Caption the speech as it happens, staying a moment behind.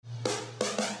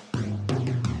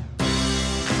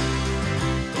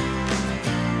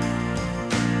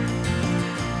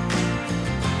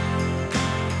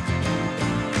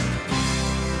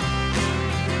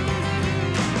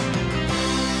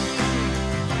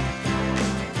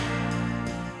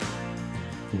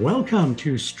Welcome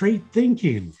to Straight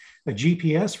Thinking, a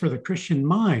GPS for the Christian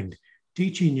mind,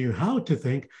 teaching you how to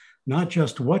think, not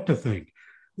just what to think.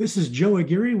 This is Joe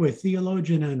Aguirre with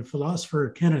theologian and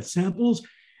philosopher Kenneth Samples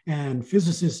and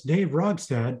physicist Dave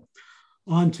Rogstad.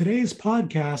 On today's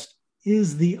podcast,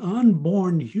 is the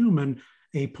unborn human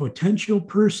a potential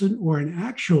person or an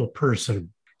actual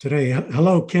person? Today,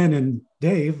 hello, Ken and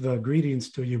Dave.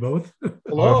 Greetings to you both.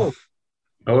 Hello.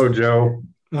 Hello, Joe.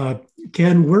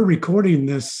 Ken, we're recording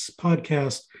this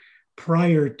podcast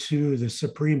prior to the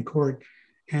Supreme Court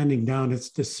handing down its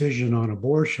decision on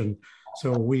abortion.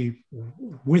 So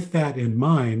with that in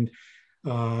mind,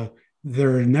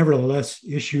 there are nevertheless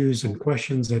issues and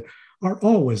questions that are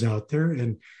always out there.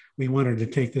 And we wanted to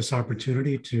take this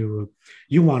opportunity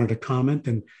you wanted to comment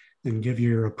and give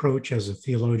your approach as a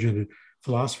theologian and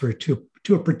philosopher to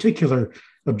a particular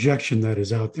objection that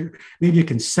is out there. Maybe you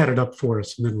can set it up for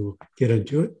us and then we'll get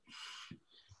into it.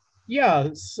 Yeah,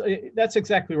 that's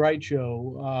exactly right,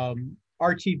 Joe.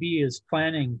 RTB is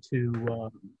planning to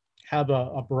have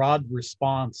a broad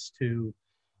response to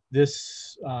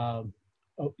this,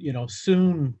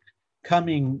 soon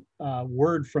coming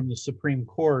word from the Supreme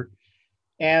Court.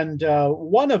 And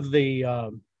one of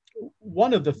the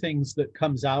things that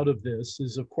comes out of this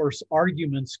is, of course,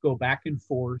 arguments go back and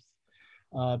forth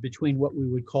between what we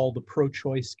would call the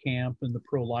pro-choice camp and the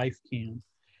pro-life camp.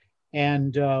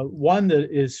 And one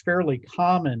that is fairly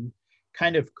common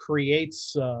kind of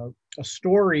creates a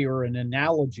story or an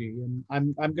analogy. And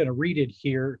I'm going to read it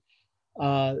here.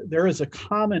 There is a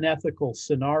common ethical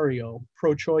scenario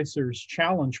pro-choicers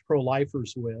challenge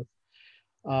pro-lifers with.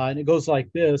 And it goes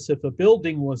like this: if a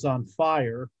building was on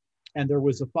fire and there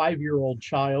was a 5-year-old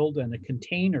child and a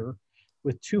container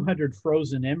with 200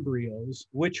 frozen embryos,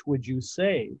 which would you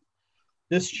save?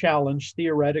 This challenge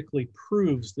theoretically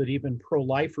proves that even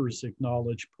pro-lifers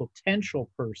acknowledge potential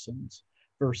persons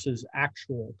versus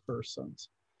actual persons.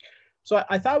 So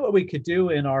I thought what we could do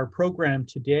in our program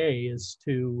today is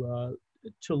to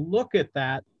look at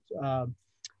that.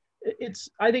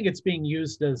 I think it's being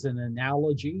used as an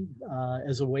analogy,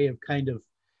 as a way of kind of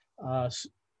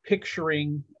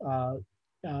picturing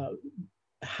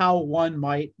how one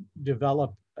might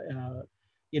develop,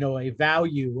 a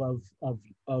value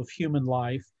of human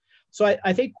life. So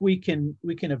I think we can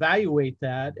evaluate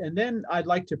that, and then I'd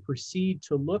like to proceed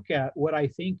to look at what I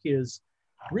think is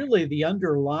really the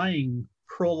underlying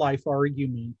pro-life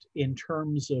argument in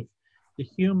terms of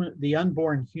the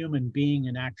unborn human being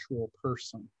an actual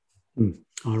person.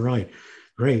 All right,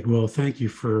 great. Well, thank you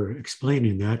for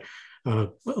explaining that.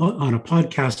 On a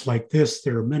podcast like this,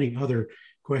 there are many other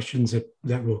questions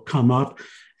that will come up,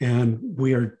 and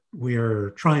we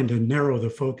are trying to narrow the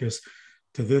focus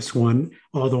to this one,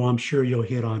 although I'm sure you'll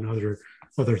hit on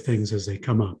other things as they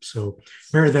come up. So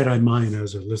bear that in mind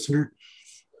as a listener.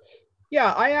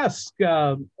 Yeah, I asked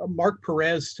Mark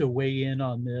Perez to weigh in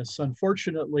on this.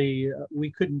 Unfortunately,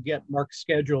 we couldn't get Mark's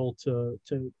schedule to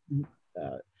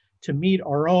meet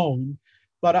our own,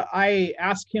 but I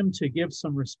asked him to give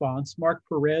some response. Mark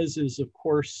Perez is, of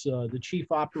course, the Chief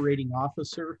Operating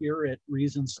Officer here at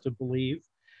Reasons to Believe.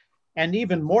 And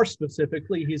even more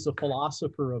specifically, he's a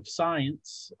philosopher of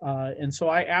science. And so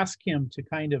I asked him to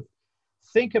kind of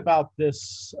think about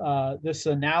this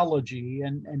analogy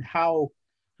and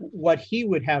what he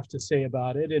would have to say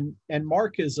about it. And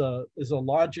Mark is a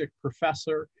logic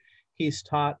professor. He's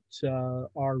taught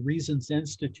our Reasons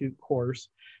Institute course.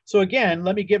 So again,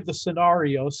 let me give the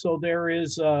scenario. So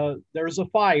there's a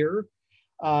fire.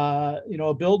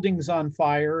 A building's on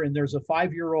fire and there's a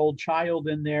 5-year-old child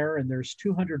in there and there's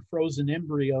 200 frozen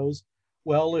embryos.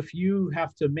 Well, if you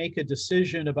have to make a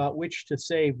decision about which to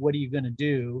save, what are you going to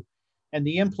do? And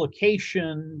the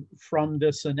implication from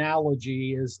this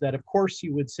analogy is that, of course,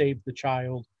 you would save the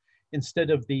child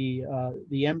instead of the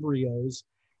embryos.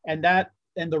 And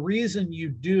the reason you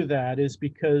do that is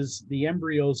because the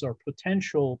embryos are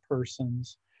potential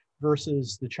persons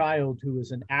versus the child who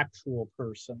is an actual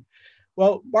person.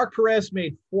 Well, Mark Perez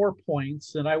made 4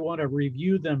 points, and I want to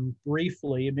review them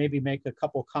briefly and maybe make a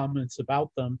couple comments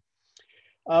about them.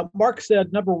 Mark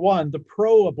said, number one, the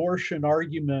pro-abortion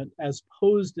argument as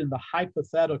posed in the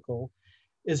hypothetical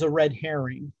is a red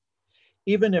herring.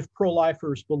 Even if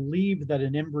pro-lifers believe that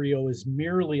an embryo is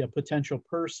merely a potential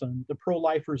person, the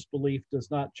pro-lifers' belief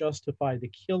does not justify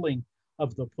the killing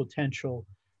of the potential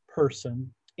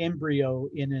person embryo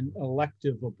in an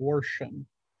elective abortion.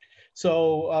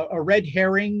 So a red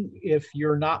herring, if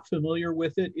you're not familiar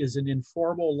with it, is an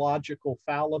informal logical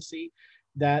fallacy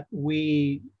that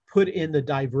we put in the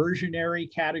diversionary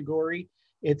category.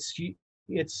 It's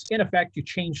in effect, you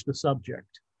change the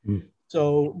subject.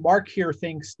 So Mark here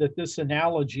thinks that this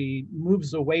analogy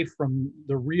moves away from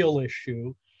the real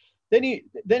issue. Then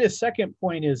his second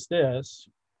point is this.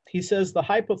 He says the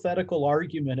hypothetical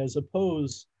argument as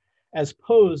posed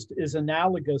is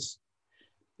analogous.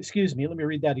 Excuse me, let me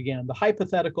read that again. The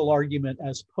hypothetical argument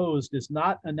as posed is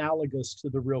not analogous to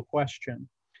the real question.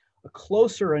 A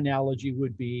closer analogy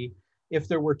would be if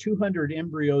there were 200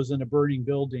 embryos in a burning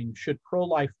building, should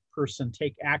pro-life person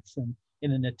take action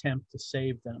in an attempt to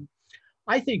save them?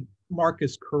 I think Mark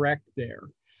is correct there.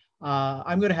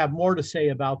 I'm going to have more to say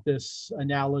about this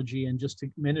analogy in just a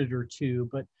minute or two,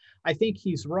 but I think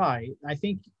he's right. I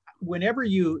think whenever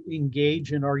you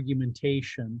engage in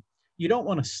argumentation, you don't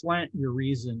want to slant your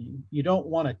reasoning. You don't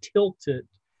want to tilt it,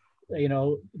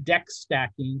 deck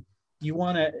stacking. You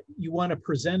want to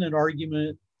present an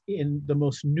argument in the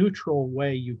most neutral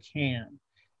way you can.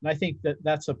 And I think that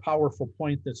that's a powerful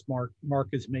point that Mark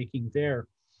is making there.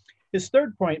 His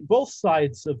third point, both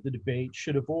sides of the debate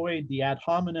should avoid the ad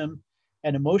hominem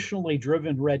and emotionally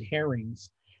driven red herrings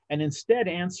and instead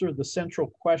answer the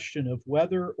central question of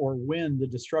whether or when the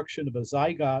destruction of a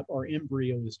zygote or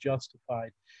embryo is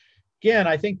justified. Again,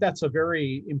 I think that's a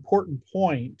very important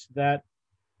point, that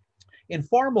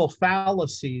informal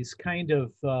fallacies kind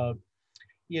of, the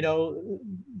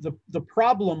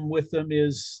problem with them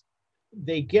is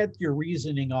they get your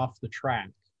reasoning off the track.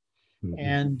 Mm-hmm.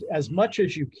 And as much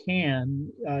as you can,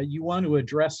 you want to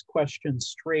address questions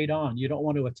straight on. You don't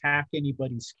want to attack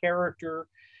anybody's character.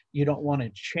 You don't want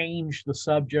to change the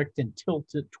subject and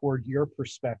tilt it toward your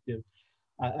perspective.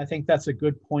 I think that's a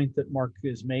good point that Mark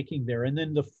is making there. And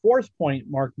then the fourth point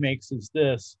Mark makes is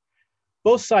this.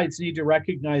 Both sides need to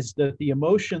recognize that the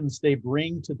emotions they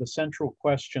bring to the central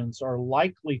questions are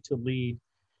likely to lead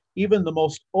even the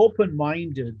most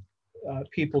open-minded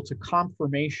people to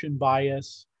confirmation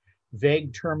bias,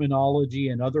 vague terminology,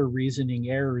 and other reasoning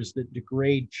errors that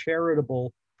degrade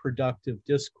charitable, productive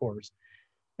discourse.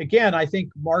 Again, I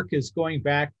think Mark is going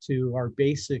back to our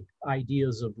basic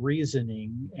ideas of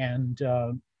reasoning. And,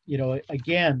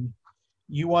 again,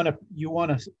 you want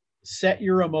to set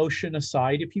your emotion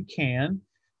aside if you can.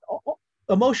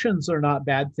 Emotions are not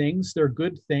bad things. They're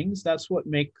good things. That's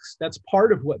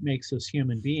part of what makes us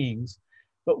human beings.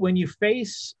 But when you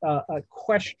face a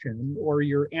question or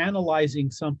you're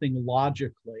analyzing something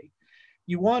logically,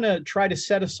 you want to try to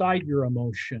set aside your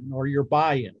emotion or your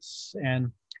bias.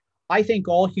 And I think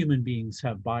all human beings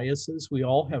have biases. We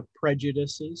all have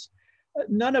prejudices.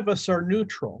 None of us are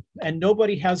neutral, and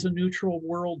nobody has a neutral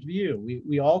worldview.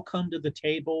 We all come to the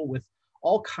table with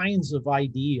all kinds of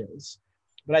ideas.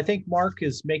 But I think Mark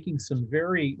is making some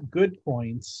very good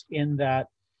points in that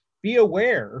be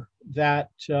aware that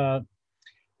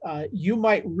you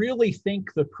might really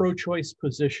think the pro-choice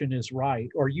position is right,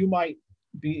 or you might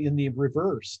be in the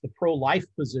reverse, the pro-life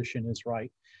position is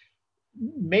right.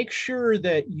 Make sure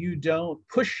that you don't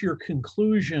push your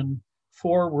conclusion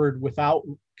forward without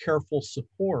careful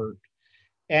support,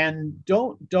 and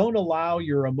don't allow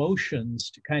your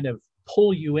emotions to kind of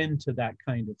pull you into that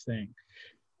kind of thing.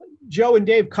 Joe and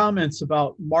Dave, comments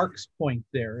about Mark's point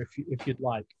there, if you'd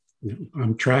like.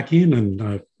 I'm tracking,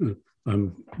 and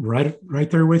I'm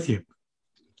right there with you.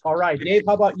 All right, Dave,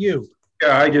 how about you?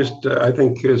 Yeah, I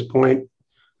think his point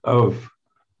of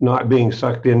not being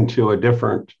sucked into a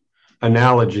different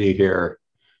analogy here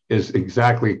is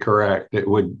exactly correct.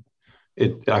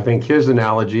 I think his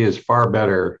analogy is far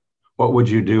better. What would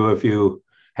you do if you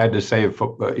had to save,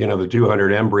 the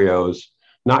 200 embryos,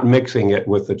 not mixing it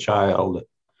with the child?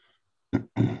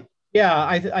 Yeah,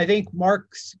 I think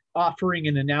Mark's offering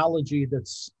an analogy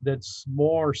that's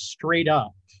more straight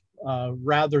up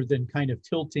rather than kind of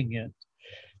tilting it.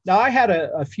 Now, I had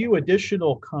a few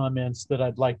additional comments that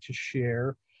I'd like to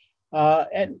share.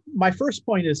 And my first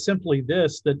point is simply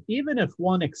this, that even if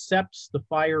one accepts the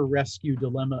fire rescue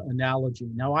dilemma analogy,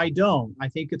 now I don't, I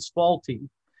think it's faulty,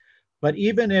 but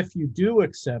even if you do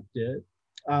accept it,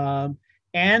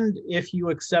 and if you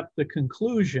accept the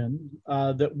conclusion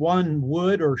that one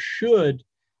would or should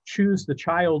choose the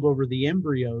child over the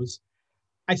embryos,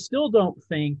 I still don't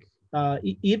think,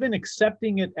 even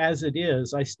accepting it as it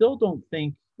is, I still don't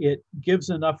think it gives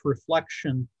enough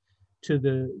reflection to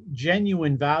the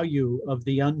genuine value of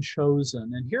the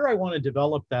unchosen. And here I want to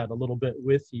develop that a little bit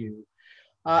with you.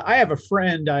 I have a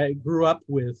friend I grew up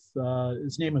with,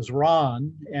 his name is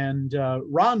Ron, and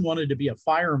Ron wanted to be a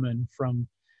fireman from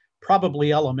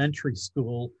probably elementary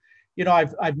school.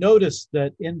 I've noticed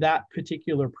that in that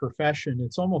particular profession,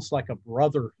 it's almost like a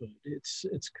brotherhood. It's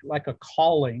like a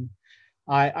calling.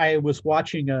 I was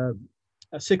watching a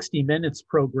 60 Minutes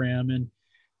program,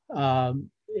 and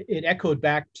it echoed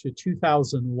back to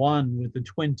 2001 with the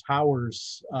Twin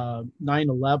Towers,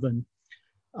 9/11.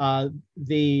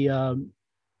 The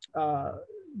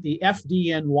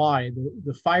FDNY,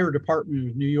 the Fire Department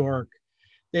of New York,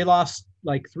 they lost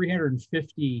like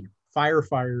 350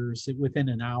 firefighters within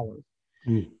an hour.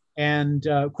 And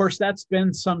of course, that's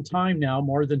been some time now,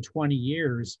 more than 20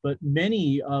 years, but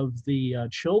many of the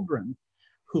children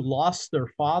who lost their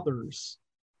fathers,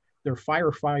 their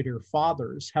firefighter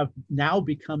fathers, have now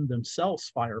become themselves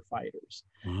firefighters.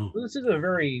 Wow. This is a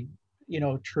very,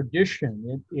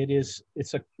 tradition. It's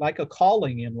like a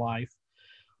calling in life.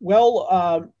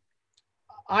 Well,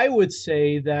 I would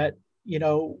say that,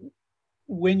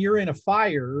 when you're in a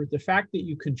fire, the fact that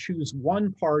you can choose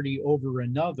one party over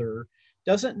another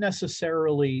doesn't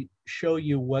necessarily show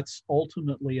you what's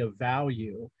ultimately of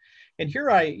value. And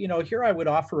here I would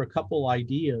offer a couple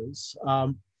ideas.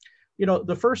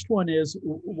 The first one is,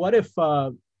 what if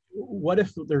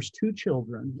there's two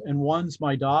children and one's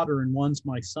my daughter and one's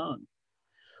my son?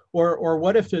 Or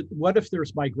what if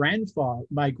there's my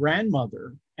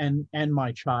grandmother and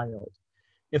my child?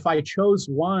 If I chose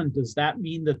one, does that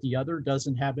mean that the other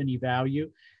doesn't have any value?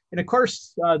 And of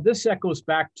course, this echoes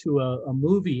back to a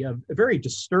movie, a very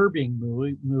disturbing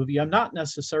movie. I'm not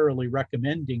necessarily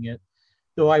recommending it,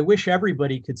 though I wish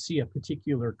everybody could see a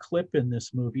particular clip in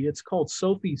this movie. It's called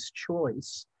Sophie's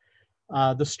Choice.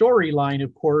 The storyline,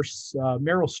 of course,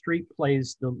 Meryl Streep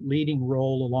plays the leading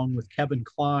role along with Kevin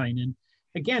Kline. And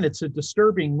again, it's a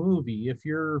disturbing movie. If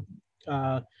you're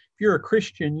a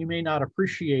Christian, you may not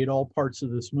appreciate all parts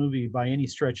of this movie by any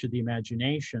stretch of the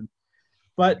imagination.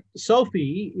 But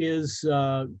Sophie is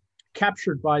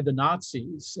captured by the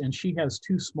Nazis, and she has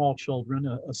two small children,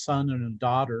 a son and a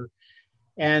daughter.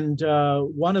 And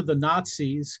one of the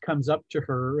Nazis comes up to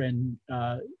her and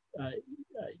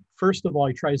first of all,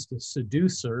 he tries to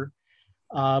seduce her.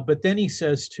 But then he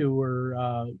says to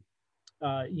her,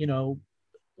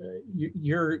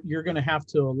 you're going to have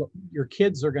to, your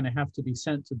kids are going to have to be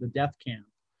sent to the death camp.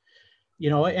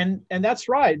 And that's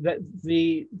right.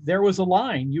 There was a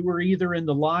line. You were either in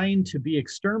the line to be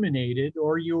exterminated,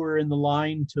 or you were in the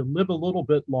line to live a little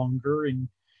bit longer. And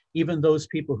even those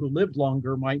people who lived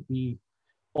longer might be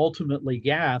ultimately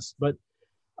gassed. But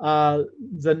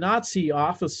the Nazi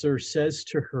officer says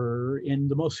to her in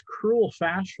the most cruel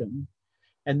fashion,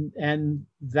 and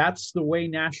that's the way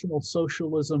National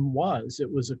Socialism was.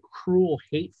 It was a cruel,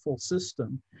 hateful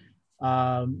system.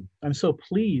 I'm so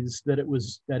pleased that it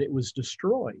was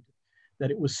destroyed,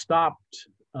 that it was stopped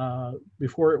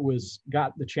before it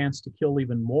got the chance to kill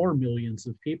even more millions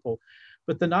of people.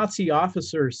 But the Nazi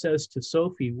officer says to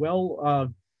Sophie,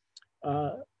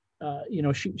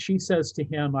 she says to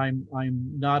him,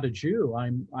 I'm not a Jew,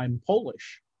 I'm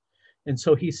Polish. And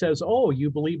so he says, oh,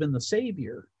 you believe in the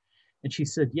Savior? And she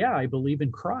said, yeah, I believe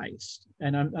in Christ.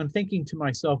 And I'm thinking to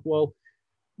myself, well,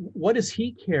 what does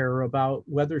he care about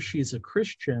whether she's a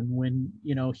Christian when,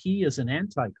 he is an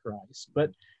antichrist?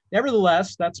 But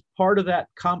nevertheless, that's part of that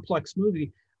complex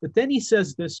movie. But then he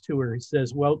says this to her. He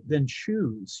says, well, then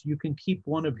choose. You can keep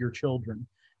one of your children.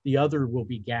 The other will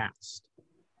be gassed.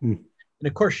 And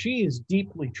of course, she is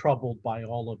deeply troubled by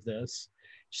all of this.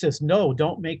 She says, no,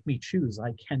 don't make me choose.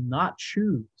 I cannot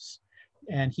choose.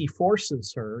 And he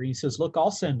forces her. He says, look, I'll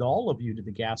send all of you to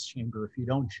the gas chamber if you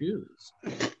don't choose.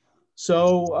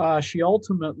 So she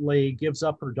ultimately gives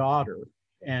up her daughter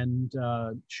and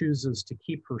chooses to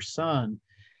keep her son.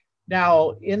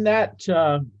 Now, in that,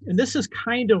 and this is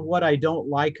kind of what I don't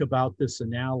like about this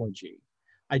analogy.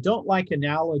 I don't like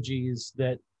analogies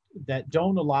that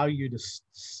don't allow you to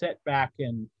sit back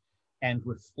and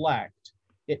reflect.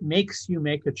 It makes you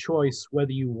make a choice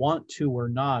whether you want to or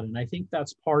not. And I think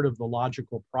that's part of the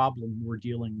logical problem we're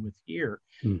dealing with here.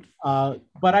 But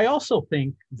I also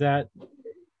think that,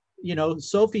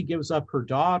 Sophie gives up her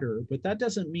daughter, but that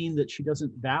doesn't mean that she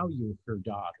doesn't value her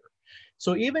daughter.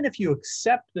 So even if you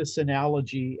accept this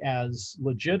analogy as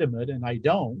legitimate, and I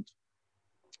don't,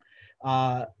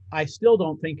 I still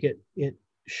don't think it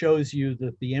shows you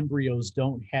that the embryos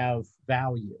don't have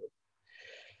value.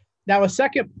 Now, a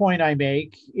second point I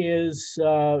make is,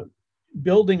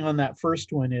 building on that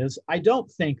first one, is I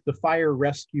don't think the fire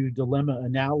rescue dilemma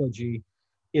analogy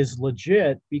is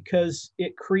legit because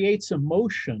it creates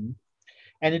emotion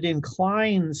and it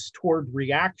inclines toward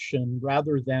reaction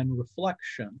rather than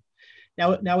reflection.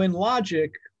 Now in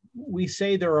logic, we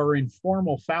say there are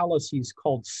informal fallacies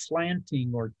called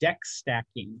slanting or deck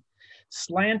stacking.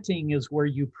 Slanting is where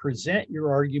you present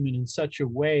your argument in such a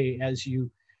way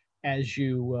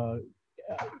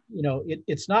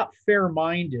it's not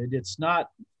fair-minded. It's not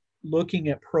looking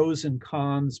at pros and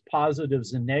cons,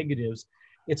 positives and negatives.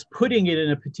 it's putting it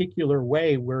in a particular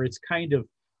way where it's kind of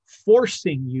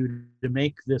forcing you to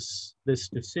make this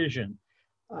decision.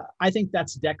 I think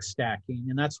that's deck stacking,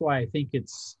 and that's why I think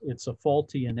it's a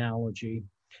faulty analogy.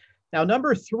 Now,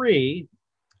 number three,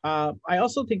 I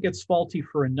also think it's faulty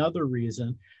for another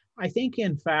reason. I think,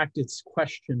 in fact, it's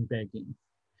question begging.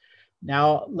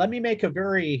 Now, let me make a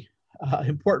very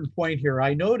important point here.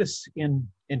 I notice in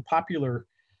popular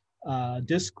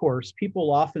discourse,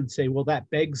 people often say, well, that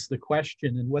begs the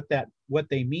question. And what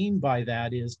they mean by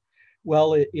that is,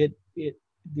 well, it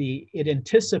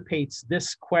anticipates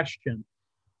this question.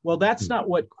 Well, that's not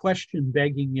what question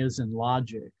begging is in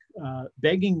logic.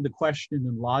 Begging the question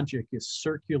in logic is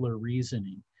circular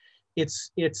reasoning.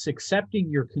 It's accepting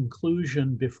your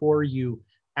conclusion before you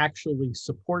actually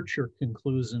support your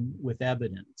conclusion with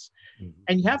evidence. Mm-hmm.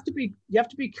 And you have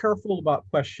to be careful about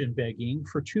question begging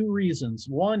for two reasons.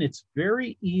 One, it's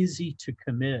very easy to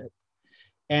commit,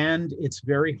 and it's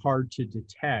very hard to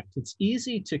detect. It's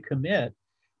easy to commit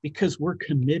because we're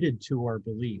committed to our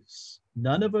beliefs.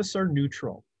 None of us are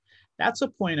neutral. That's a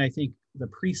point I think the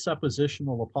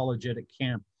presuppositional apologetic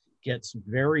camp gets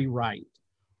very right.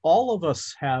 All of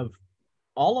us have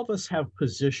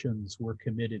positions we're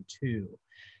committed to.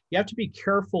 You have to be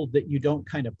careful that you don't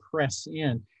kind of press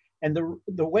in. And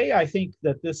the way I think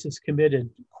that this is committed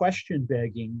question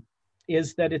begging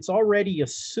is that it's already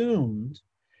assumed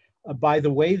by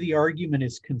the way the argument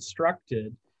is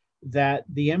constructed that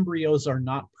the embryos are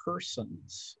not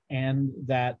persons and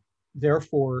that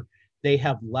therefore they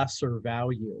have lesser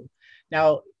value.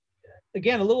 Now,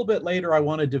 again, a little bit later, I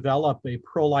want to develop a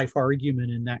pro-life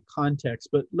argument in that context,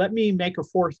 but let me make a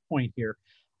fourth point here.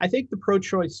 I think the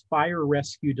pro-choice fire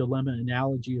rescue dilemma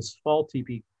analogy is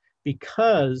faulty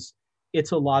because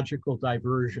it's a logical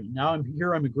diversion. Now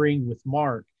I'm agreeing with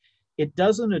Mark. It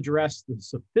doesn't address the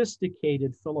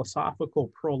sophisticated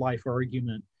philosophical pro-life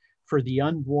argument for the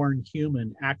unborn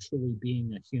human actually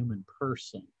being a human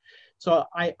person. So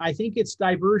I think it's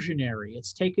diversionary.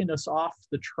 It's taken us off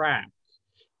the track.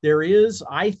 There is,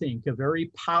 I think, a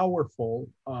very powerful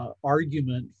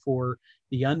argument for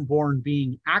the unborn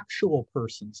being actual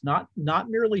persons, not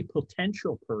merely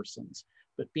potential persons,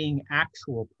 but being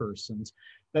actual persons.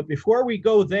 But before we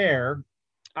go there,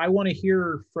 I want to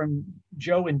hear from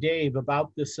Joe and Dave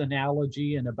about this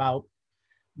analogy and about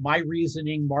my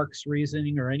reasoning, Mark's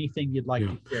reasoning, or anything you'd like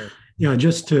to share. Yeah,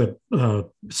 just to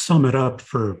sum it up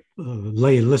for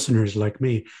lay listeners like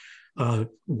me,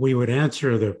 we would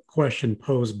answer the question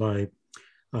posed by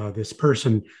this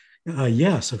person.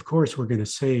 Yes, of course, we're going to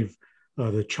save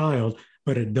the child,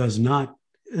 but it does not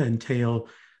entail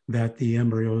that the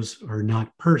embryos are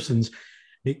not persons.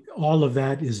 All of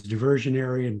that is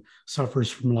diversionary and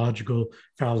suffers from logical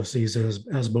fallacies,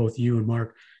 as both you and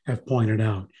Mark have pointed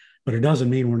out. But it doesn't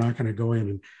mean we're not going to go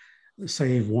in and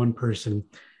save one person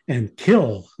and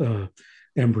kill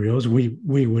embryos. We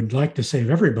would like to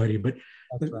save everybody, but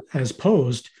right. As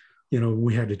posed,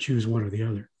 we had to choose one or the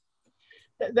other.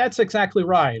 That's exactly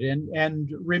right.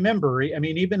 And remember, I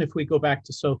mean, even if we go back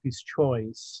to Sophie's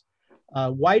choice,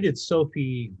 why did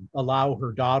Sophie allow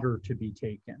her daughter to be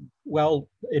taken? Well,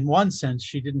 in one sense,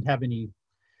 she didn't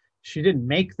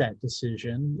make that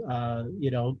decision.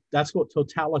 That's what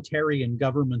totalitarian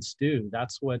governments do.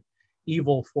 That's what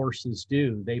evil forces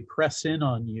do. They press in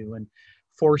on you and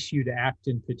force you to act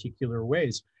in particular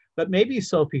ways. But maybe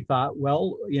Sophie thought,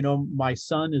 well, my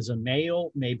son is a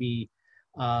male. Maybe,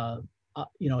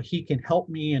 he can help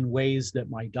me in ways that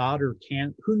my daughter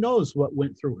can't. Who knows what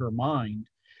went through her mind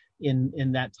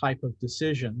in that type of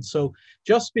decision. So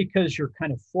just because you're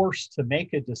kind of forced to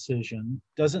make a decision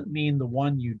doesn't mean the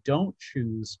one you don't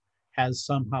choose has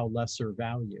somehow lesser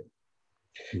value.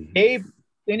 Mm-hmm. Dave,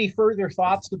 any further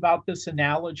thoughts about this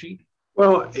analogy?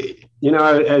 Well,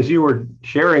 as you were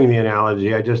sharing the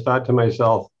analogy, I just thought to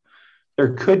myself,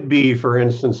 there could be, for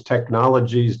instance,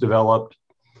 technologies developed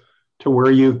to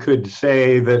where you could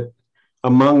say that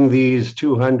among these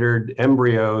 200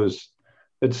 embryos,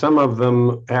 that some of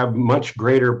them have much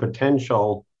greater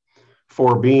potential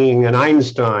for being an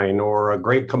Einstein or a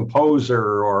great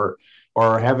composer or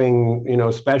having,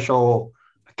 special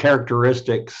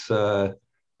characteristics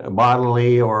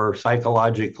bodily or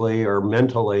psychologically or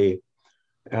mentally.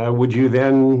 Would you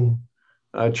then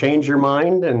change your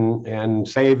mind and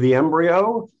save the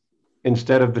embryo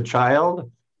instead of the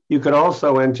child? You could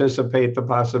also anticipate the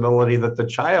possibility that the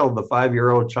child, the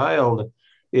 5-year-old child,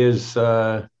 is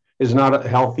not a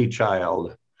healthy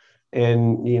child.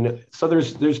 And, so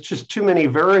there's just too many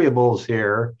variables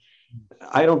here.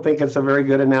 I don't think it's a very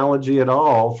good analogy at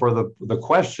all for the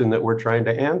question that we're trying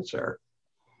to answer.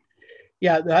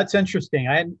 Yeah, that's interesting.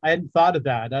 I hadn't thought of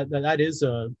that. That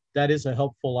is a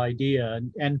helpful idea.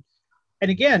 And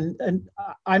again,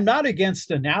 I'm not against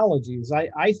analogies.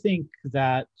 I think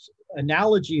that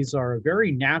analogies are a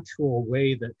very natural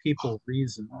way that people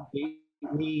reason.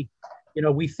 We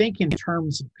think in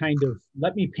terms of kind of,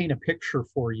 let me paint a picture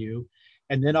for you,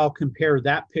 and then I'll compare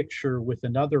that picture with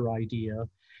another idea.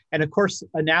 And of course,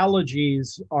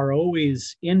 analogies are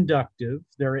always inductive.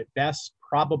 They're at best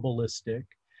probabilistic.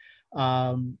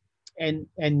 And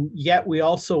yet we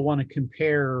also want to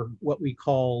compare what we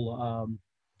call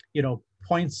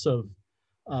points of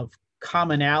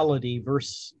commonality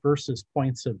versus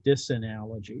points of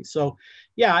disanalogy. So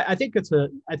yeah, I think it's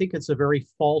a very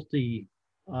faulty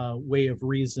way of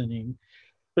reasoning.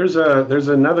 There's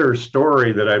another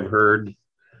story that I've heard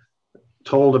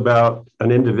told about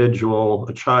an individual,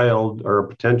 a child or a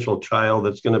potential child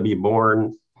that's going to be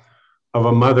born, of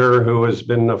a mother who has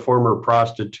been a former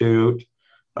prostitute,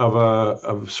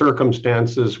 of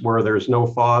circumstances where there's no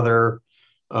father,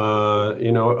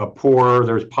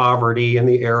 there's poverty in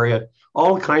the area,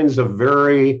 all kinds of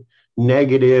very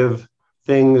negative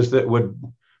things that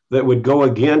would go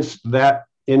against that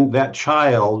in that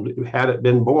child had it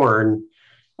been born,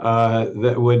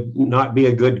 that would not be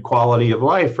a good quality of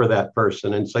life for that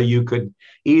person. And so you could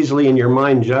easily in your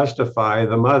mind justify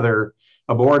the mother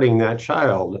aborting that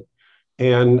child.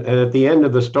 And at the end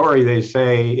of the story, they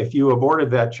say, if you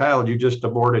aborted that child, you just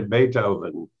aborted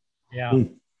Beethoven. Yeah,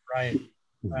 right.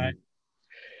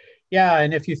 Yeah,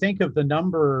 and if you think of the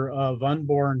number of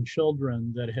unborn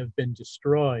children that have been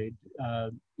destroyed,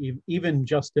 even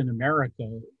just in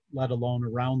America, let alone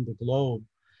around the globe,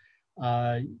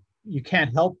 you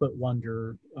can't help but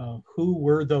wonder who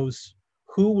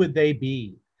would they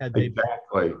be had they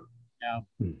exactly been? Yeah.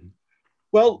 Mm-hmm.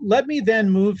 Well, let me then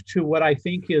move to what I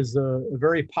think is a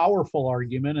very powerful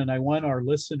argument, and I want our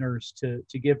listeners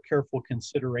to give careful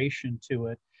consideration to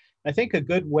it. I think a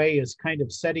good way is kind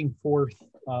of setting forth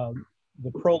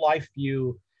the pro-life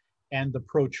view and the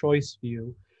pro-choice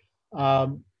view.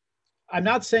 I'm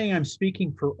not saying I'm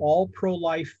speaking for all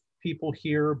pro-life people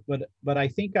here, but I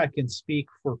think I can speak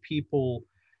for people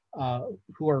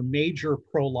who are major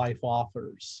pro-life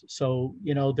authors. So,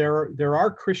 there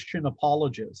are Christian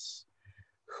apologists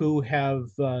who have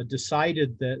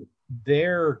decided that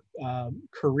their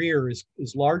career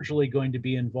is largely going to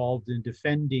be involved in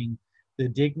defending the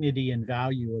dignity and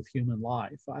value of human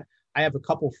life. I have a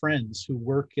couple friends who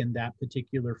work in that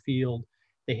particular field.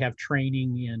 They have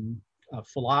training in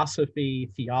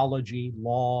philosophy, theology,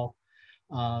 law,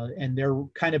 and they're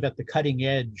kind of at the cutting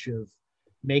edge of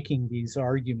making these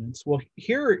arguments. Well,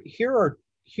 here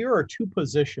are two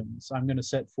positions I'm going to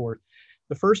set forth.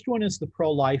 The first one is the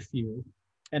pro-life view.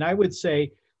 And I would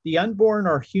say the unborn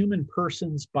are human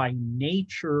persons by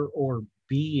nature or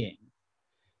being.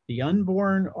 The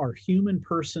unborn are human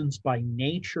persons by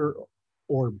nature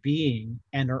or being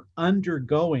and are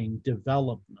undergoing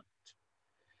development.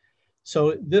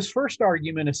 So this first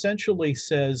argument essentially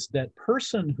says that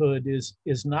personhood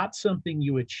is not something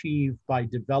you achieve by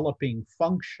developing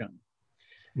function.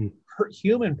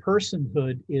 Human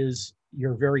personhood is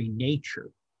your very nature.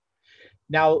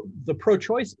 Now, the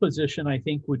pro-choice position, I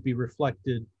think, would be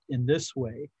reflected in this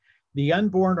way. The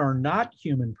unborn are not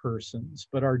human persons,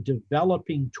 but are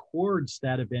developing towards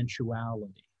that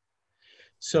eventuality.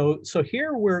 So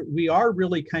here we are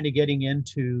really kind of getting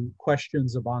into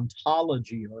questions of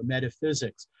ontology or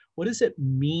metaphysics. What does it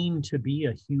mean to be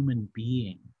a human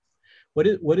being? What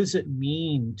does it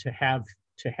mean to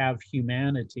have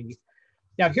humanity?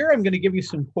 Now, here I'm going to give you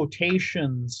some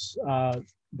quotations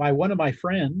by one of my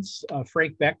friends,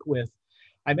 Frank Beckwith.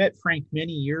 I met Frank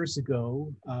many years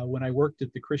ago when I worked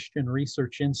at the Christian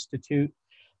Research Institute.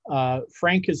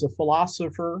 Frank is a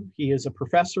philosopher. He is a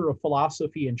professor of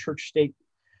philosophy and church-state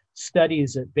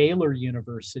studies at Baylor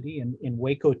University in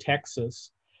Waco,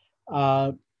 Texas.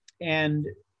 And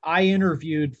I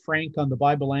interviewed Frank on the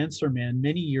Bible Answer Man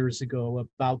many years ago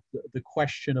about the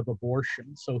question of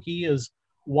abortion. So he is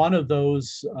one of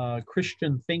those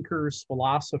Christian thinkers,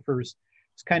 philosophers,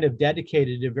 who's kind of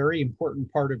dedicated a very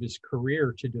important part of his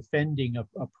career to defending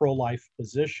a pro-life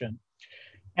position.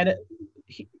 And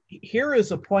here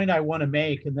is a point I want to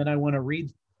make, and then I want to read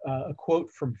a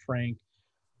quote from Frank.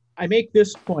 I make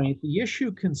this point: the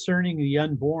issue concerning the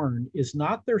unborn is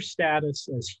not their status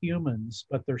as humans,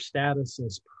 but their status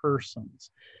as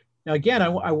persons. Now, again,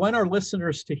 I want our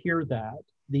listeners to hear that.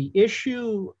 The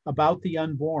issue about the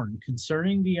unborn,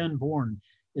 concerning the unborn,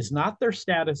 is not their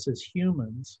status as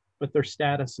humans, but their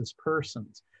status as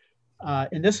persons.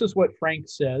 And this is what Frank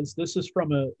says. This is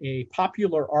from a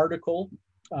popular article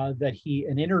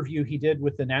an interview he did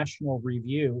with the National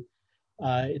Review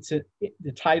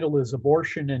The title is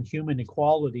Abortion and Human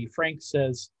Equality. Frank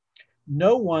says,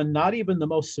 no one, not even the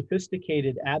most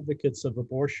sophisticated advocates of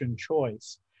abortion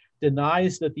choice,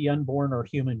 denies that the unborn are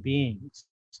human beings,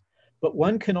 but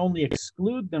one can only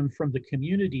exclude them from the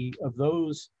community of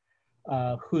those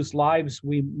whose lives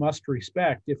we must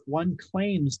respect if one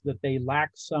claims that they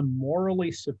lack some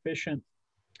morally sufficient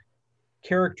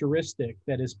characteristic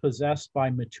that is possessed by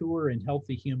mature and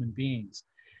healthy human beings.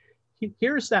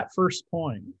 Here's that first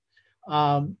point.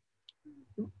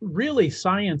 Really,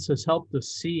 science has helped us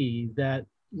see that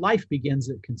life begins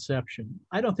at conception.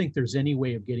 I don't think there's any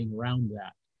way of getting around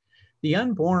that. The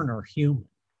unborn are human.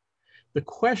 The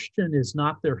question is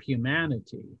not their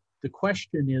humanity. The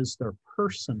question is their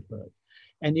personhood.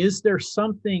 And is there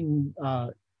something,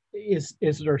 is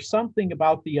there something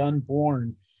about the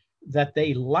unborn that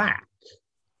they lack,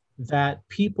 that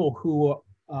people who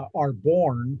are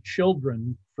born,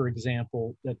 children, for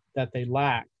example, that they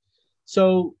lack?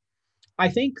 So I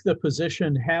think the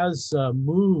position has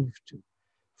moved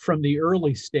from the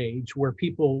early stage where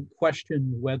people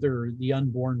questioned whether the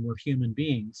unborn were human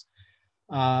beings.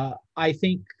 I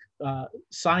think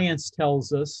science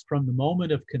tells us from the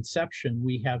moment of conception,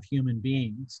 we have human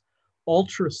beings.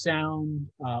 Ultrasound,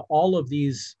 all of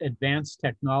these advanced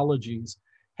technologies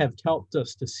have helped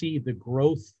us to see the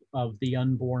growth of the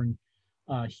unborn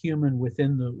human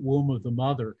within the womb of the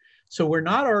mother. So we're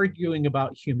not arguing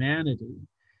about humanity.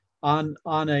 On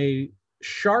a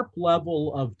sharp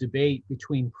level of debate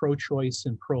between pro-choice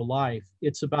and pro-life,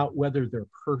 it's about whether they're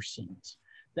persons.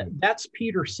 That's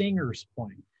Peter Singer's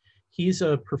point. He's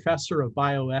a professor of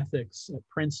bioethics at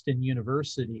Princeton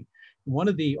University. One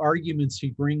of the arguments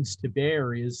he brings to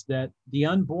bear is that the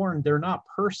unborn, they're not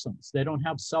persons. They don't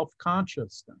have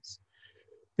self-consciousness.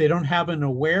 They don't have an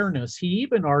awareness. He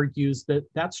even argues that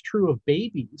that's true of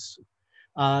babies.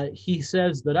 He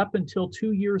says that up until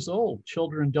 2 years old,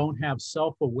 children don't have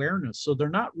self-awareness, so they're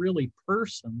not really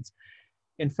persons.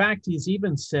 In fact, he's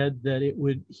even said that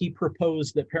he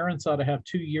proposed that parents ought to have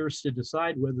 2 years to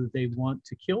decide whether they want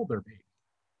to kill their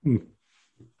baby.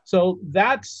 So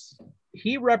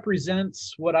he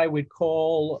represents what I would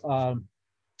call,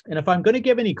 and if I'm going to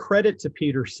give any credit to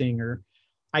Peter Singer,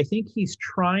 I think he's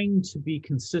trying to be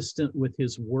consistent with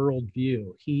his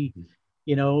worldview.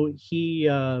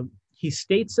 He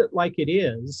states it like it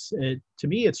is. To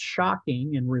me, it's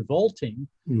shocking and revolting,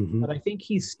 but I think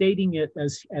he's stating it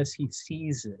as he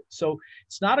sees it. So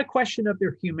it's not a question of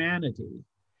their humanity.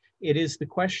 It is the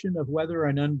question of whether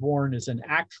an unborn is an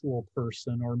actual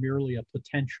person or merely a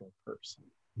potential person.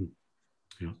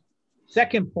 Yeah.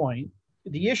 Second point,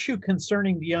 the issue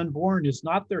concerning the unborn is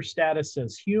not their status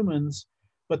as humans,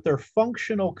 but their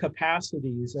functional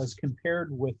capacities as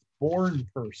compared with born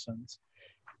persons.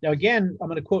 Now, again, I'm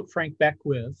going to quote Frank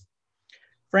Beckwith.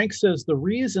 Frank says, the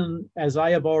reason, as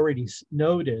I have already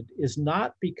noted, is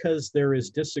not because there is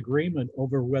disagreement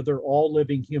over whether all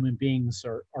living human beings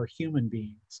are human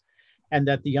beings and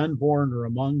that the unborn are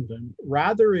among them.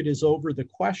 Rather, it is over the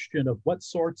question of what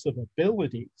sorts of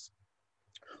abilities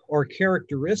or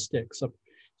characteristics a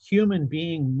human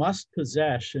being must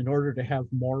possess in order to have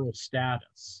moral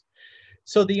status.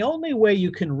 So the only way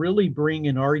you can really bring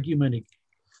an argument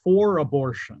for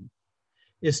abortion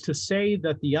is to say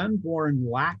that the unborn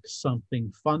lacks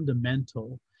something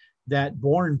fundamental that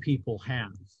born people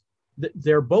have.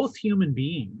 They're both human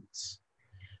beings,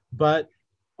 but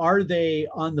are they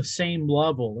on the same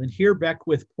level? And here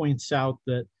Beckwith points out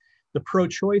that the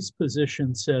pro-choice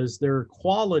position says there are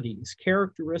qualities,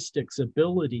 characteristics,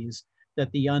 abilities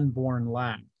that the unborn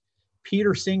lack.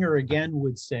 Peter Singer again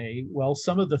would say, well,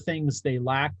 some of the things they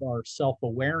lack are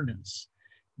self-awareness.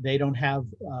 They don't have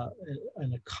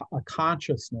a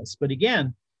consciousness. But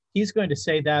again, he's going to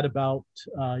say that about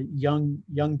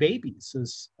young babies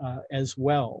as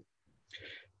well.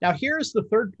 Now, here's the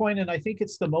third point, and I think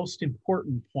it's the most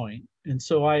important point. And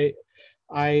so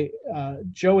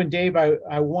Joe and Dave,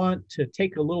 I want to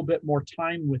take a little bit more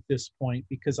time with this point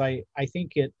because I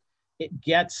think it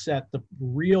gets at the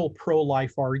real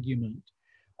pro-life argument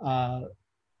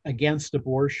against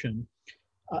abortion.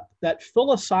 That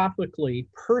philosophically,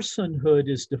 personhood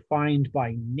is defined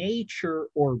by nature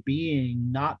or being,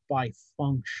 not by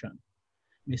function.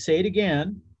 Let me say it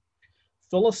again.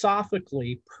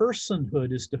 Philosophically,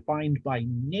 personhood is defined by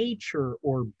nature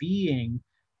or being,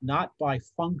 not by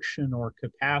function or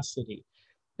capacity.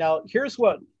 Now, here's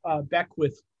what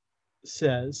Beckwith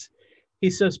says. He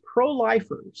says,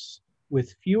 pro-lifers,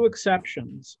 with few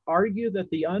exceptions, argue that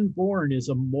the unborn is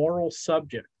a moral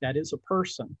subject, that is a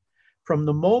person, from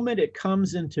the moment it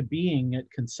comes into being at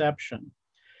conception.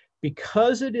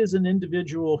 Because it is an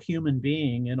individual human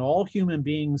being, and all human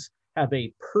beings have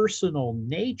a personal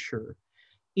nature,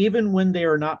 even when they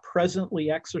are not presently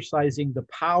exercising the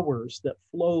powers that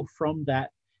flow from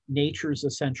that nature's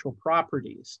essential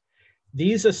properties.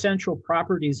 These essential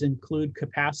properties include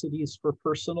capacities for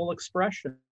personal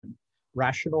expression,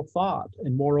 rational thought,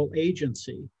 and moral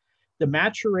agency. The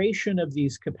maturation of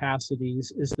these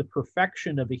capacities is the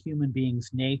perfection of a human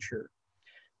being's nature.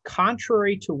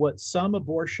 Contrary to what some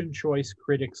abortion choice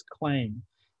critics claim,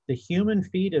 the human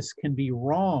fetus can be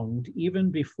wronged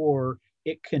even before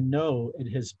it can know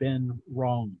it has been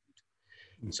wronged.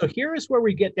 So here is where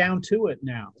we get down to it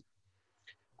now.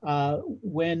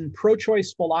 When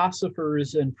pro-choice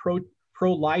philosophers and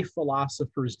pro-life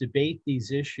philosophers debate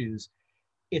these issues,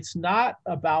 it's not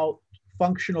about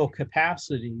functional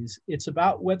capacities. It's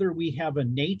about whether we have a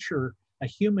nature, a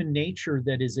human nature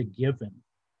that is a given.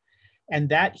 And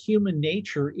that human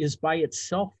nature is by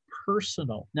itself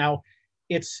personal. Now,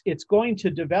 it's going to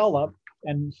develop,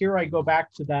 and here I go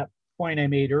back to that point I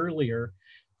made earlier.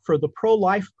 For the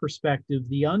pro-life perspective,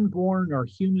 the unborn are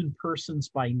human persons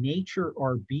by nature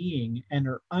or being and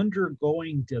are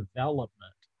undergoing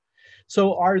development.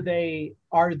 So are they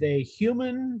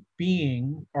human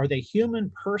being? Are they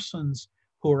human persons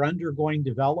who are undergoing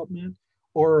development,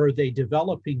 or are they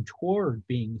developing toward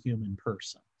being human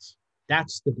persons?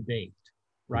 That's the debate,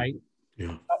 right?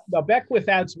 Yeah. Now, Beckwith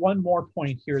adds one more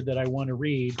point here that I want to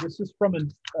read. This is from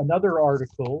another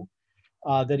article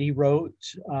that he wrote.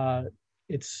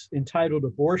 It's entitled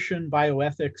Abortion,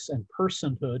 Bioethics, and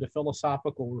Personhood, a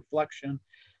Philosophical Reflection.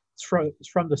 It's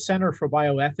from the Center for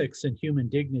Bioethics and Human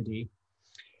Dignity.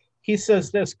 He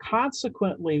says this: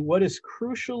 consequently, what is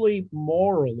crucial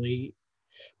morally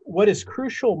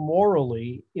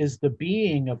is the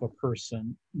being of a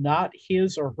person, not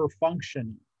his or her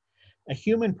functioning. A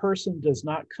human person does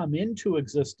not come into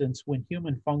existence when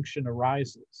human function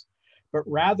arises, but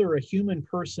rather a human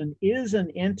person is an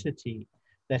entity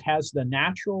that has the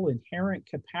natural inherent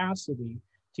capacity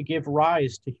to give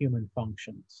rise to human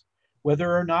functions,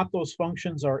 whether or not those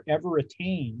functions are ever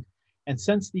attained. And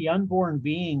since the unborn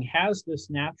being has this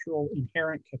natural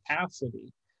inherent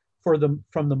capacity from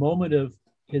the moment of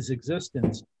his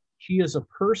existence, she is a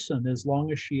person as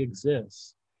long as she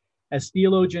exists. As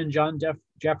theologian John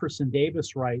Jefferson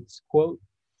Davis writes, quote,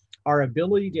 our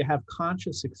ability to have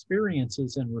conscious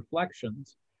experiences and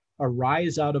reflections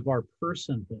arise out of our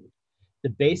personhood. The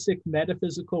basic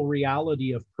metaphysical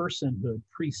reality of personhood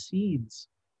precedes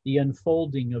the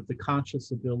unfolding of the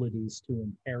conscious abilities to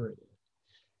inherit it.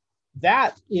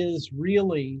 That is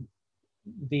really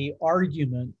the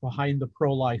argument behind the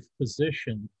pro-life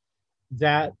position,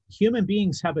 that human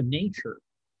beings have a nature,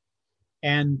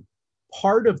 and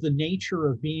part of the nature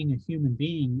of being a human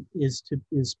being is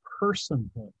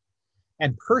personhood.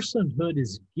 And personhood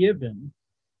is given,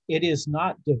 it is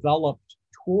not developed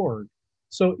toward.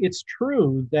 So it's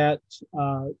true that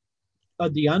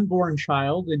the unborn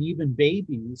child and even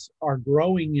babies are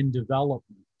growing in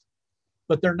development,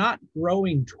 but they're not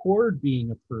growing toward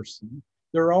being a person.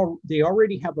 They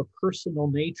already have a personal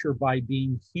nature by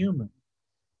being human.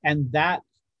 And that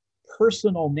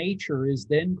personal nature is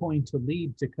then going to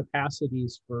lead to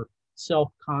capacities for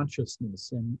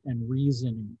self-consciousness and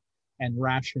reasoning and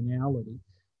rationality.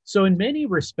 So in many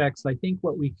respects, I think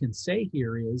what we can say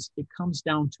here is it comes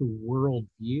down to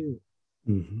worldview.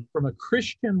 Mm-hmm. From a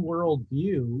Christian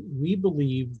worldview, we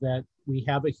believe that we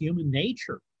have a human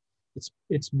nature.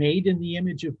 It's made in the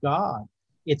image of God.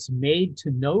 It's made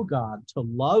to know God, to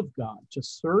love God, to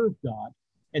serve God,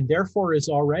 and therefore is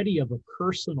already of a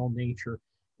personal nature.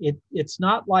 It's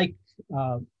not like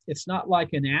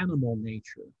an animal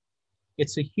nature.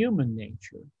 It's a human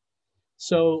nature.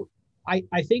 So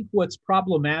I think what's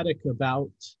problematic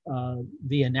about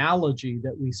the analogy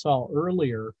that we saw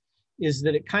earlier is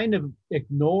that it kind of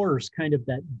ignores kind of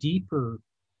that deeper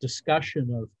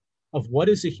discussion of what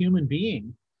is a human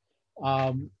being.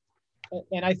 And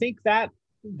I think that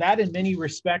in many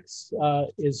respects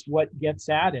is what gets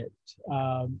at it.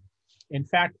 In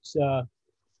fact,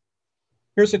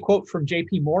 here's a quote from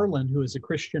J.P. Moreland, who is a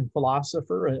Christian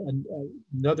philosopher, and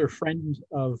another friend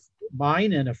of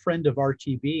mine and a friend of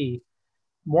RTB.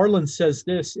 Moreland says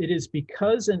this: it is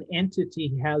because an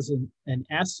entity has an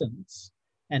essence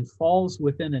and falls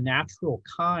within a natural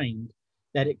kind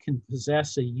that it can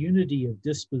possess a unity of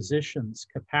dispositions,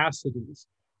 capacities,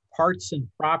 parts and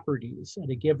properties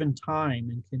at a given time,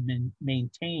 and can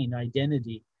maintain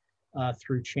identity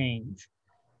through change.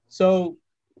 So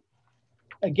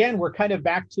again, we're kind of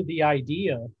back to the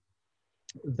idea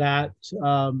that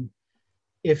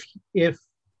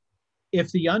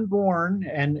if the unborn,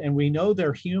 and we know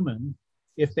they're human,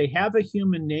 if they have a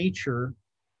human nature,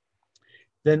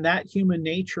 then that human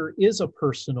nature is a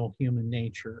personal human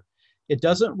nature. It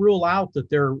doesn't rule out that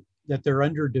they're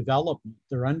under development,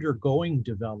 they're undergoing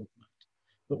development.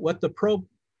 But what the pro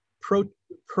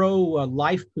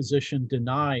life position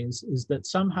denies is that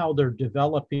somehow they're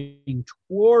developing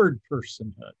toward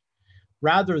personhood,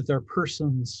 rather they're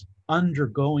persons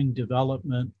undergoing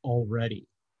development already.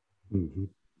 Mm-hmm.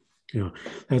 Yeah,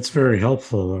 that's very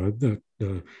helpful. The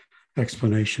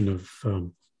explanation of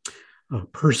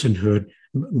personhood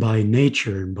by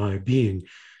nature and by being,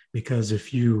 because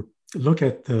if you look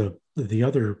at the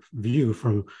other view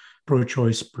from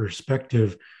pro-choice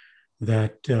perspective,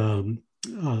 that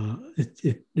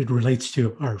it relates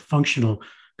to our functional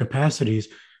capacities,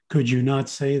 could you not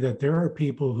say that there are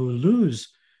people who lose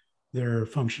their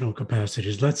functional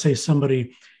capacities? Let's say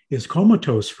somebody is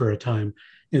comatose for a time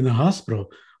in the hospital.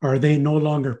 Are they no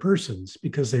longer persons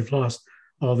because they've lost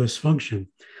all this function?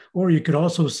 Or you could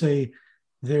also say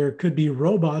there could be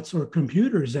robots or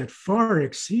computers that far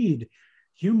exceed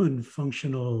human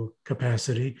functional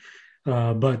capacity,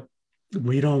 but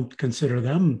we don't consider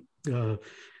them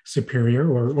superior,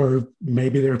 or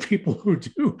maybe there are people who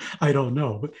do. I don't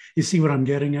know, but you see what I'm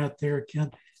getting at there, Ken?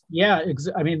 Yeah,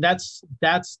 I mean, that's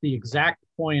the exact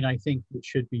point I think that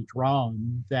should be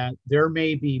drawn, that there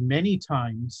may be many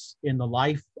times in the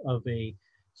life of a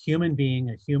human being,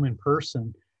 a human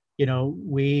person,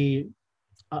 we,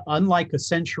 unlike a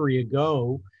century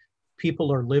ago,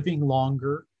 people are living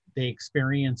longer. They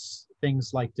experience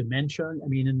things like dementia. I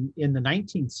mean, in the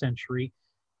 19th century,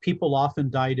 people often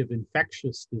died of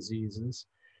infectious diseases.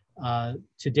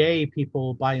 Today,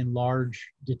 people by and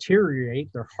large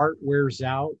deteriorate. Their heart wears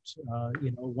out.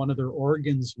 One of their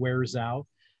organs wears out.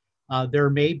 There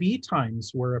may be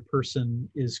times where a person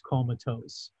is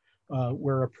comatose,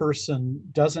 where a person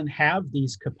doesn't have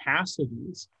these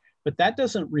capacities, but that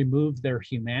doesn't remove their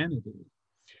humanity.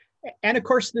 And of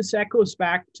course, this echoes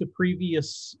back to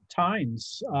previous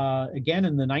times. Again,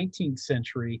 in the 19th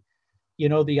century,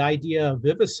 the idea of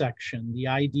vivisection, the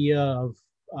idea of,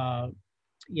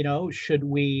 should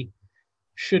we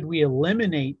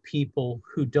eliminate people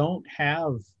who don't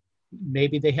have,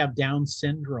 maybe they have Down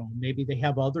syndrome, maybe they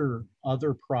have other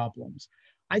problems.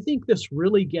 I think this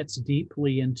really gets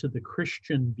deeply into the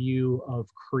Christian view of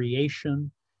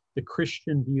creation, the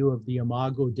Christian view of the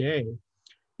Imago Dei.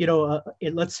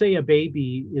 Let's say a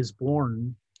baby is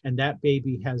born and that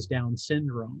baby has Down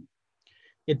syndrome.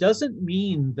 It doesn't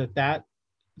mean that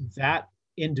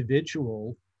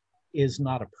individual is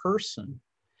not a person.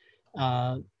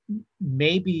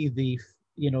 Maybe the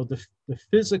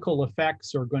physical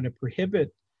effects are going to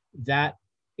prohibit that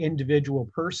individual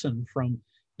person from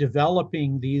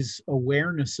developing these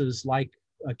awarenesses like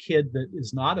a kid that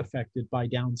is not affected by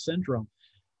Down syndrome.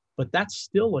 But that's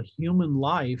still a human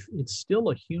life. It's still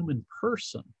a human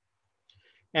person.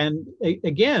 And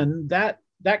again, that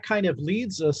kind of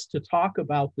leads us to talk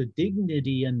about the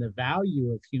dignity and the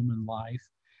value of human life.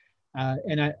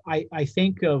 And I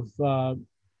think of, I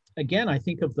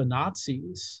think of the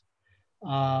Nazis,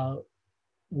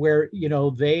 where,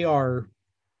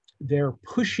 they're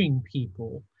pushing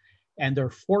people and they're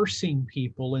forcing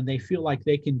people, and they feel like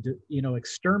they can,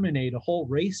 exterminate a whole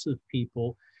race of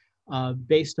people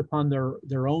based upon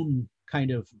their own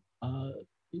kind of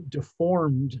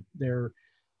deformed, their,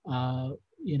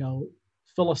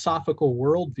 philosophical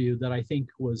worldview that I think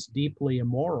was deeply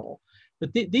immoral.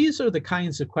 But these are the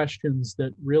kinds of questions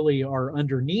that really are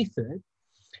underneath it.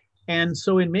 And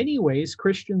so in many ways,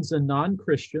 Christians and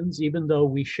non-Christians, even though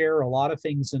we share a lot of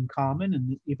things in common,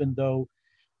 and even though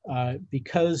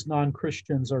because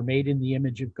non-Christians are made in the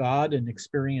image of God and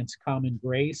experience common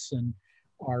grace and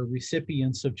are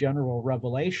recipients of general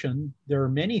revelation, there are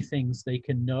many things they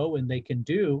can know and they can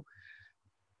do.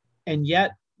 And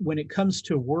yet, when it comes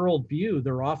to worldview,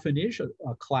 there often is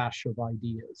a clash of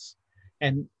ideas.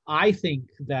 And I think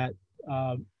that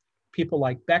people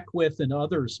like Beckwith and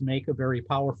others make a very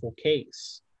powerful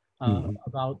case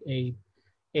about a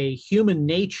human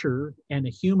nature and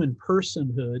a human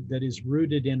personhood that is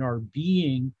rooted in our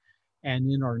being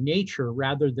and in our nature,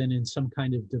 rather than in some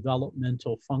kind of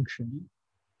developmental functioning.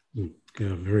 Yeah,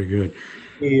 very good.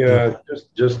 I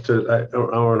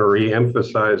want to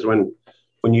re-emphasize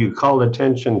when you called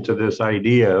attention to this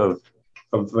idea of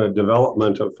the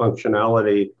development of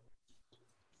functionality,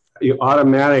 you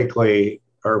automatically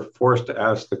are forced to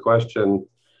ask the question,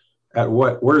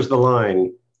 where's the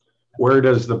line? Where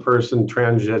does the person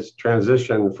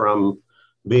transition from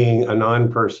being a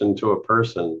non-person to a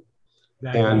person?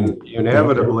 And you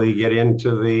inevitably get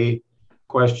into the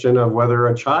question of whether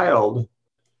a child,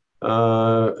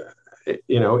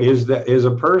 is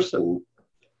a person.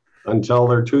 until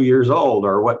they're 2 years old,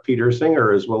 or what Peter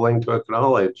Singer is willing to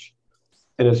acknowledge.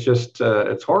 And it's just,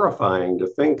 it's horrifying to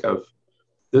think of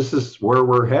this is where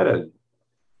we're headed.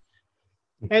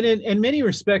 And in many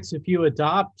respects, if you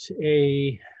adopt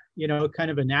a,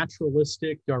 kind of a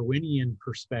naturalistic Darwinian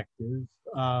perspective,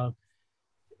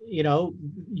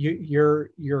 your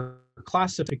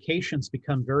classifications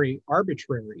become very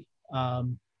arbitrary,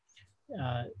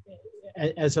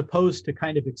 as opposed to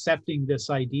kind of accepting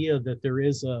this idea that there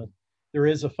is a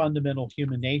fundamental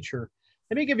human nature.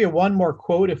 Let me give you one more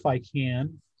quote if I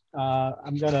can.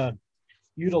 I'm going to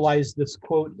utilize this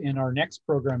quote in our next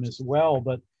program as well,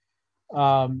 but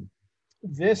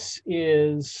this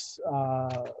is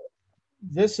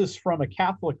from a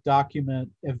Catholic document,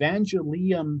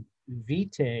 Evangelium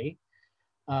Vitae.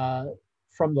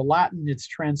 From the Latin, it's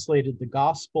translated the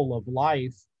Gospel of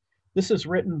Life. This is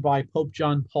written by Pope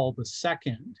John Paul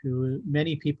II, who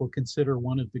many people consider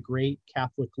one of the great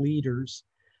Catholic leaders.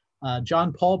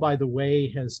 John Paul, by the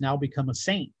way, has now become a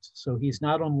saint. So he's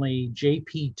not only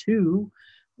JP2,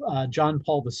 John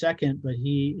Paul II, but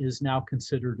he is now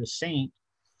considered a saint.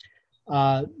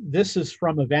 This is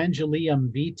from Evangelium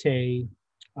Vitae,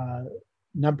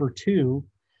 number 2,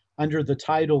 under the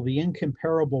title, The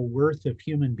Incomparable Worth of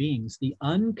Human Beings. The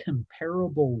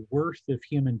uncomparable worth of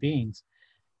human beings.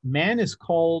 Man is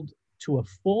called to a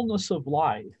fullness of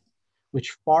life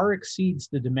which far exceeds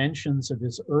the dimensions of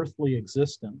his earthly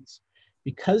existence,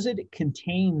 because it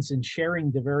contains in sharing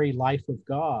the very life of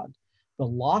God. The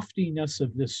loftiness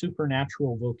of this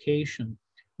supernatural vocation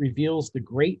reveals the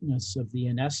greatness of the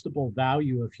inestimable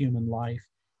value of human life,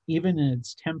 even in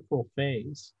its temporal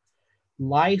phase.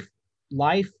 Life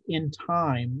in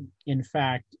time, in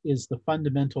fact, is the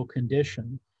fundamental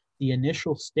condition, the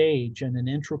initial stage, and an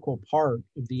integral part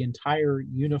of the entire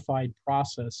unified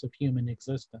process of human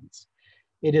existence.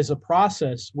 It is a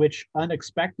process which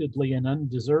unexpectedly and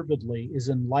undeservedly is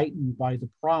enlightened by the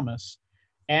promise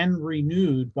and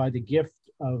renewed by the gift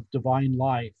of divine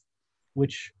life,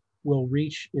 which will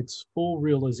reach its full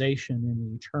realization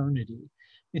in eternity.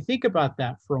 And think about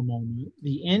that for a moment,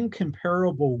 the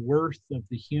incomparable worth of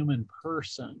the human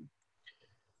person.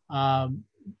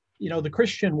 The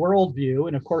Christian worldview,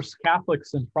 and of course,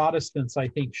 Catholics and Protestants, I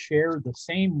think, share the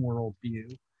same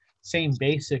worldview, same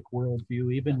basic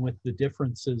worldview, even with the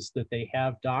differences that they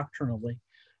have doctrinally.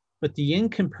 But the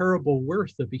incomparable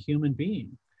worth of a human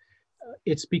being,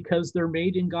 it's because they're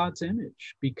made in God's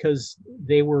image, because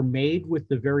they were made with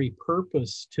the very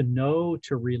purpose to know,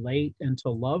 to relate, and to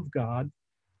love God.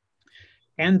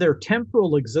 And their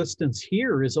temporal existence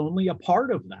here is only a part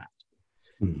of that.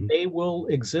 Mm-hmm. They will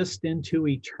exist into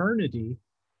eternity.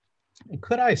 And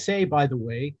could I say, by the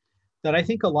way, that I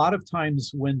think a lot of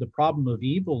times when the problem of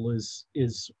evil is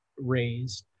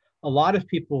raised, a lot of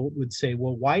people would say,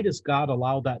 well, why does God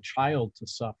allow that child to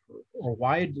suffer? Or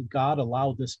why did God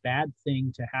allow this bad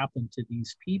thing to happen to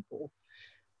these people?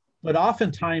 But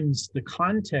oftentimes the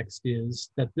context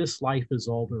is that this life is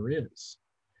all there is.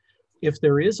 If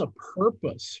there is a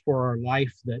purpose for our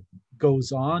life that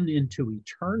goes on into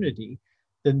eternity,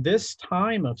 then this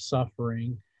time of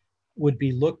suffering would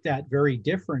be looked at very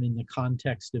different in the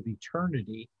context of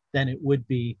eternity than it would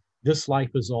be this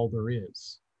life is all there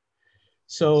is.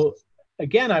 So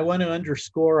again, I want to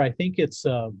underscore, I think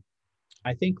the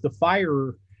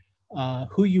fire,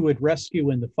 who you would rescue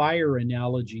in the fire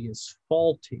analogy is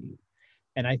faulty.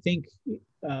 And I think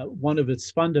one of its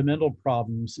fundamental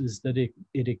problems is that it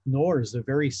ignores a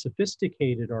very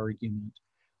sophisticated argument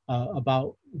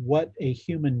about what a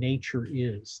human nature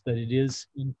is, that it is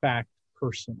in fact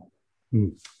personal.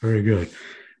 Very good.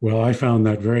 Well, I found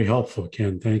that very helpful,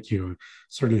 Ken. Thank you. I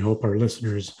certainly hope our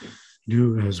listeners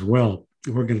do as well.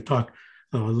 We're going to talk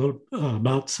a little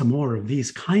about some more of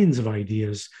these kinds of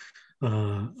ideas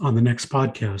on the next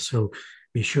podcast. So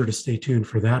be sure to stay tuned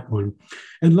for that one.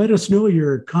 And let us know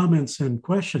your comments and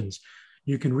questions.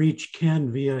 You can reach Ken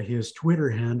via his Twitter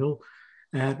handle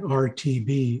at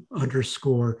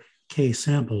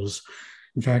RTB_K-Samples.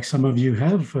 In fact, some of you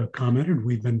have commented.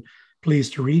 We've been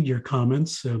pleased to read your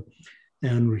comments.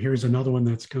 And here's another one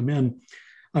that's come in.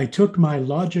 I took my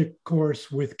logic course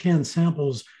with Ken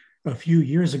Samples a few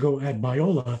years ago at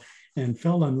Biola and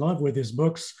fell in love with his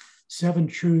books, 7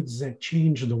 Truths That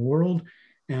Change the World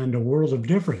and A World of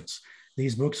Difference.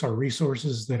 These books are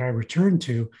resources that I return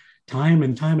to time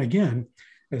and time again,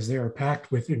 as they are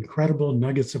packed with incredible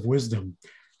nuggets of wisdom.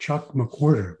 Chuck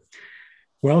McWhorter.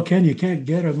 Well, Ken, you can't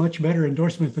get a much better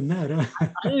endorsement than that. Huh?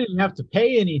 I didn't have to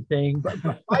pay anything. But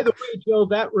by the way, Joe,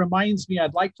 that reminds me,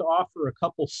 I'd like to offer a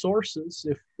couple sources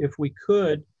if we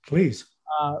could. Please.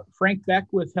 Frank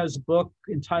Beckwith has a book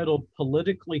entitled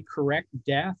Politically Correct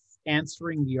Death.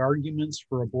 Answering the Arguments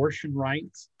for Abortion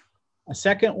Rights. A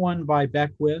second one by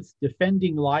Beckwith,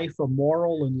 Defending Life, a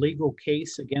Moral and Legal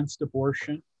Case Against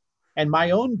Abortion. And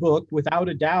my own book, without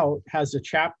a doubt, has a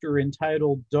chapter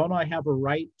entitled, Don't I Have a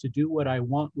Right to Do What I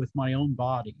Want with My Own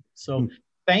Body? So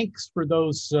thanks for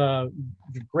those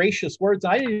gracious words.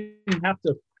 I didn't even have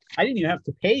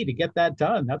to pay to get that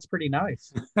done. That's pretty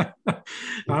nice. All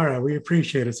right, we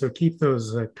appreciate it. So keep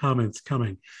those comments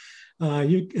coming.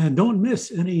 You don't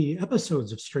miss any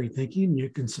episodes of Straight Thinking. You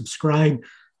can subscribe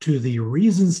to the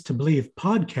Reasons to Believe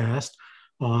podcast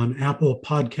on Apple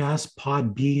Podcasts,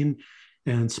 Podbean,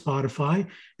 and Spotify,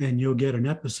 and you'll get an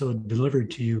episode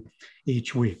delivered to you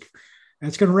each week.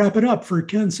 That's going to wrap it up for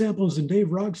Ken Samples and Dave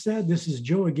Rogstad. This is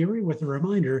Joe Aguirre with a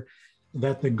reminder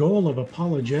that the goal of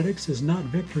apologetics is not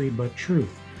victory, but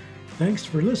truth. Thanks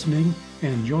for listening,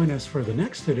 and join us for the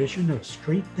next edition of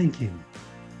Straight Thinking.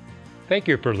 Thank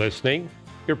you for listening.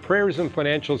 Your prayers and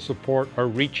financial support are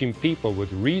reaching people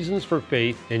with reasons for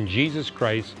faith in Jesus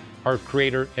Christ, our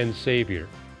Creator and Savior.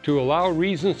 To allow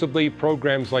Reasons to Believe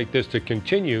programs like this to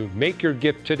continue, make your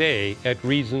gift today at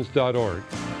reasons.org.